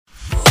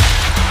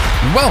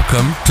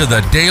Welcome to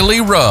the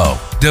Daily Row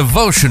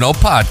Devotional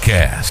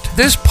Podcast.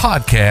 This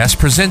podcast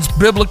presents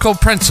biblical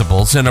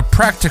principles in a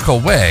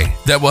practical way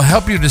that will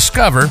help you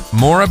discover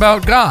more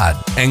about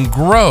God and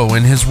grow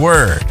in His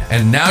Word.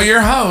 And now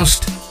your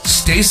host,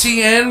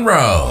 Stacey Ann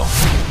Rowe.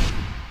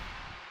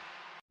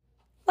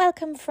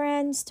 Welcome,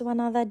 friends, to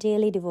another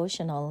daily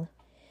devotional.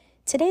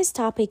 Today's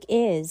topic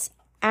is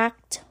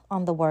Act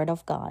on the Word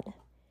of God.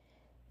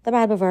 The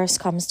Bible verse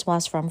comes to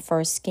us from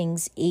 1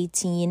 Kings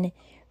 18,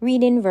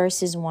 reading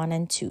verses 1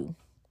 and 2.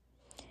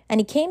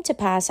 And it came to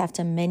pass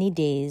after many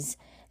days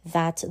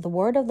that the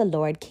word of the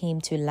Lord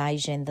came to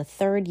Elijah in the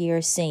third year,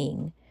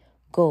 saying,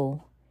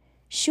 Go,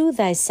 shew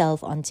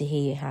thyself unto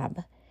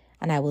Ahab,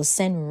 and I will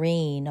send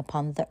rain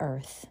upon the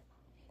earth.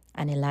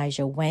 And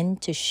Elijah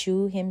went to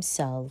shew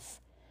himself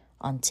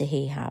unto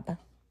Ahab.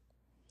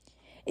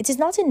 It is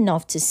not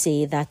enough to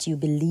say that you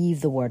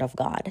believe the word of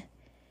God.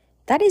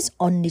 That is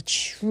only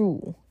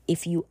true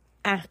if you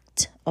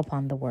act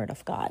upon the word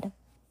of God.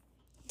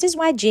 This is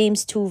why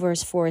James 2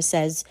 verse 4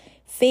 says,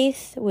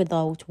 faith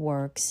without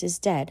works is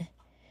dead.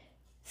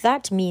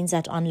 That means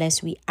that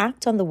unless we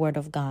act on the word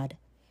of God,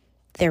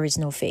 there is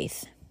no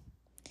faith.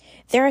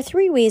 There are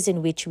three ways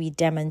in which we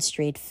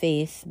demonstrate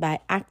faith by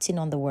acting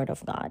on the word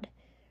of God.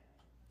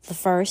 The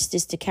first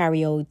is to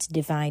carry out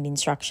divine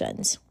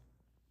instructions.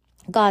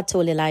 God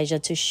told Elijah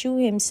to shew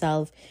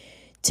himself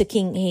to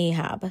King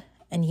Ahab,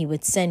 and he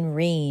would send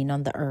rain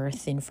on the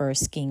earth in 1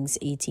 Kings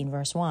 18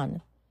 verse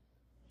 1.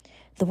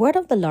 The word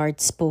of the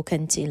Lord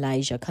spoken to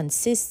Elijah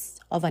consists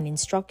of an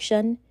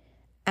instruction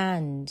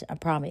and a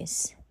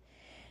promise.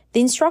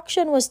 The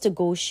instruction was to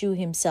go shew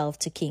himself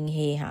to King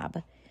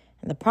Ahab,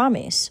 and the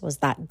promise was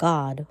that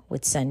God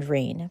would send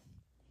rain.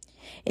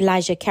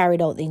 Elijah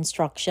carried out the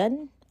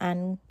instruction,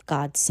 and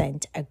God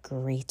sent a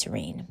great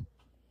rain.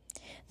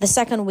 The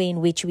second way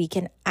in which we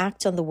can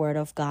act on the word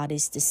of God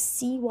is to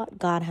see what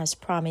God has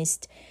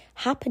promised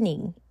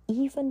happening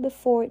even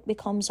before it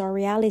becomes our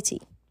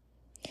reality.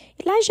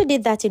 Elijah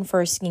did that in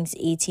 1 Kings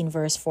 18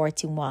 verse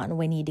 41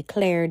 when he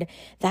declared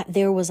that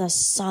there was a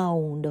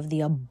sound of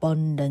the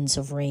abundance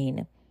of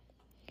rain.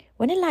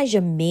 When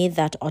Elijah made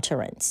that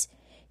utterance,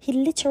 he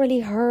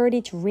literally heard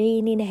it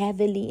raining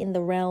heavily in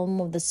the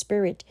realm of the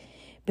spirit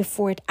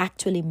before it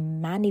actually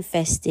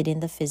manifested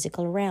in the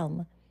physical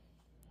realm.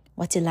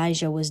 What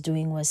Elijah was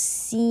doing was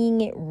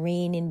seeing it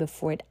raining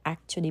before it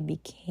actually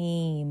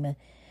became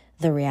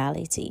the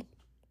reality.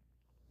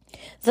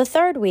 The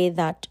third way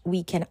that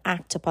we can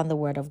act upon the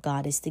word of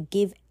God is to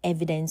give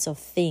evidence of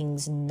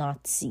things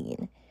not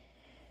seen.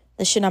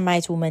 The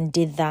Shunammite woman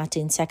did that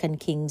in 2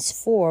 Kings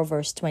 4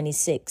 verse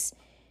 26.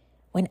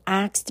 When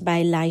asked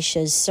by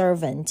Elisha's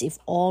servant if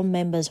all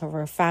members of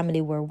her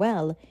family were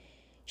well,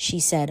 she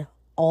said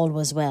all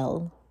was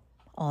well,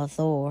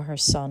 although her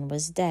son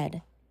was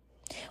dead.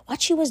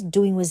 What she was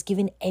doing was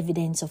giving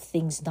evidence of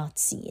things not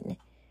seen.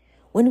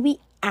 When we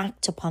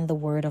act upon the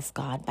word of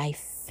God by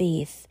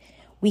faith,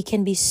 we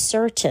can be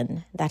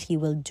certain that He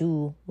will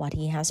do what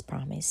He has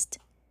promised.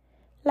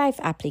 Life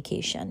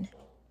application.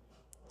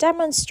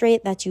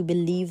 Demonstrate that you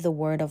believe the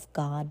word of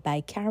God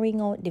by carrying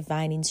out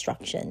divine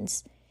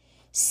instructions.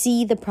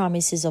 See the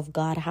promises of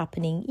God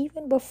happening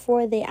even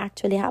before they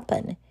actually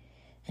happen,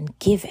 and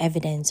give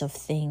evidence of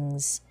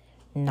things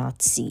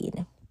not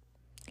seen.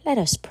 Let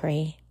us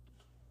pray.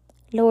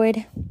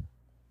 Lord,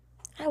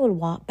 I will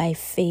walk by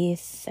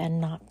faith and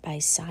not by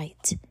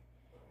sight.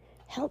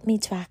 Help me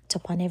to act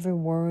upon every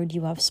word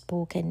you have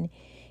spoken,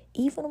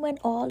 even when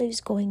all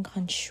is going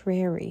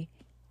contrary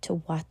to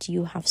what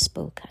you have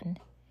spoken.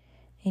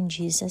 In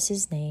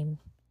Jesus' name,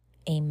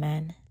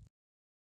 amen.